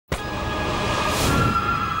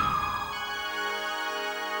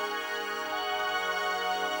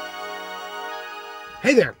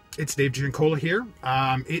Hey there, it's David Giancola here.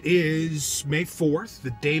 It is May 4th, the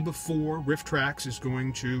day before RiffTrax is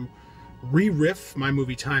going to re-riff my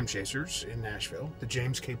movie Time Chasers in Nashville, the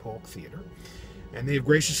James K. Polk Theater. And they have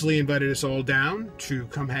graciously invited us all down to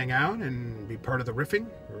come hang out and be part of the riffing,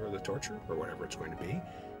 or the torture, or whatever it's going to be.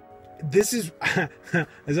 This is,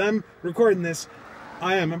 as I'm recording this,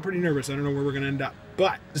 I'm pretty nervous. I don't know where we're going to end up.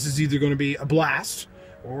 But this is either going to be a blast,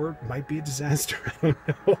 or it might be a disaster. I don't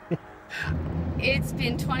know. It's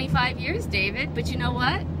been 25 years, David, but you know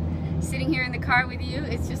what? Sitting here in the car with you,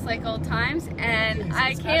 it's just like old times, and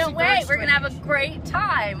I can't wait. We're going to have a great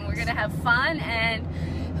time. We're going to have fun, and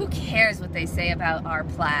who cares what they say about our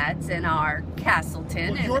plaids and our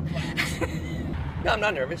Castleton? Well, your plaids. No, I'm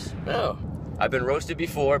not nervous. No. I've been roasted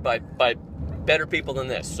before by better people than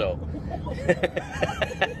this, so.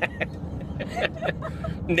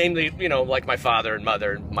 Namely, you know, like my father and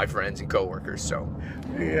mother and my friends and coworkers, so.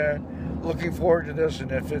 Yeah. Looking forward to this,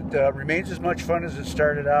 and if it remains as much fun as it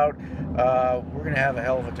started out, we're going to have a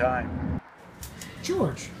hell of a time.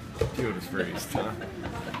 George. Cutest phrase, huh?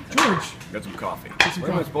 George. Got some coffee. Some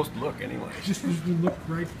Where am I coffee. supposed to look anyway? Just look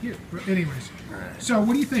right here. Anyways, so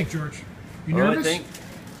what do you think, George? You What do I nervous? think?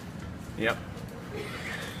 Yep.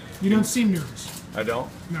 You don't seem nervous. I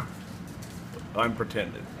don't. No. I'm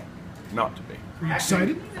pretending not to be. Are you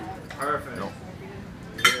excited? Perfect. No.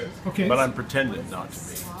 Okay. But I'm pretending not to be.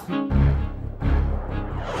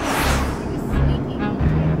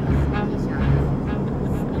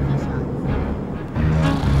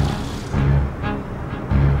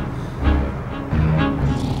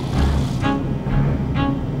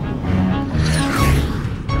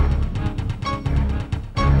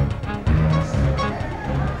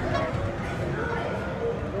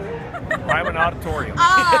 Ryman Auditorium.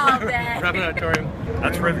 Oh, man. Ryman Auditorium.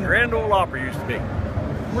 That's where the Grand Ole Opry used to be.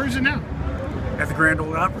 Where is it now? At the Grand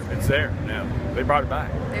Ole Opry. It's there now. They brought it back.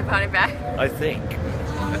 They brought it back. I think.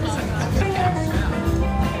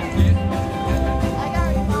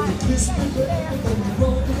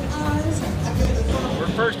 We're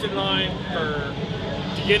first in line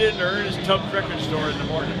to get into Ernest Tubbs record store in the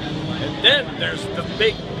morning. And then there's the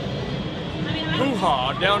big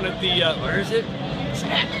hoo-ha down at the, where is it?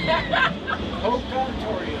 Oak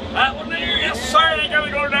Auditorium. That one there? Yes, sir. They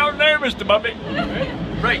gotta go down there, Mr. Bubby.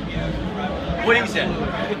 Right. What he said.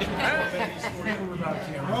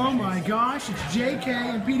 Oh my gosh, it's JK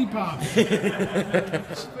and Petey Pops.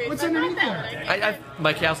 What's underneath there?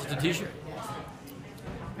 My Castleton t-shirt.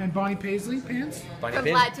 And Bonnie Paisley pants? From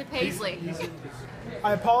Plaid to Paisley.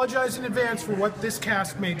 I apologize in advance for what this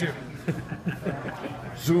cast may do.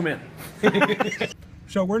 Zoom in.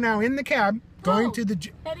 So we're now in the cab, going to the...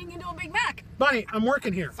 Heading into a Big Mac. Bonnie, I'm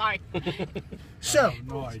working here. Sorry. So,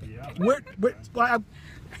 No idea.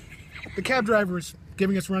 the cab driver is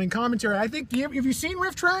giving us running commentary. I think, have you seen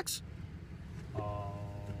RiffTrax?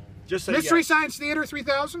 Just say Mystery yes. Science Theater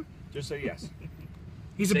 3000? Just say yes.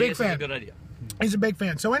 He's a big fan. That's a good idea. He's a big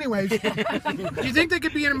fan. So anyways, do you think they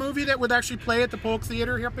could be in a movie that would actually play at the Polk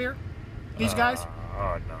Theater up here? These guys?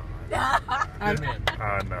 Oh, no. Good man.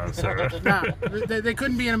 No, sir. Nah, they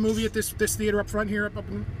couldn't be in a movie at this theater up front here. Up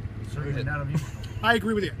in, I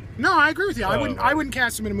agree with you. No, I agree with you. I wouldn't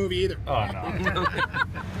cast him in a movie either. Oh, no.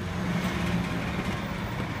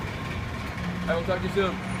 I will talk to you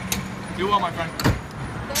soon. Do well, my friend.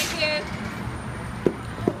 Thank you.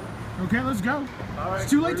 Okay, let's go. It's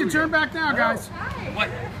too late to turn back now, guys. Hi. What?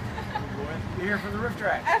 You're here for the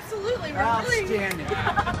RiffTrax. Absolutely. We're Outstanding.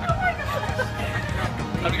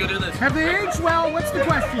 Let me go do this. Have they aged well? What's the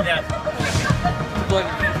question? Yes.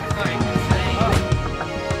 Pleasure.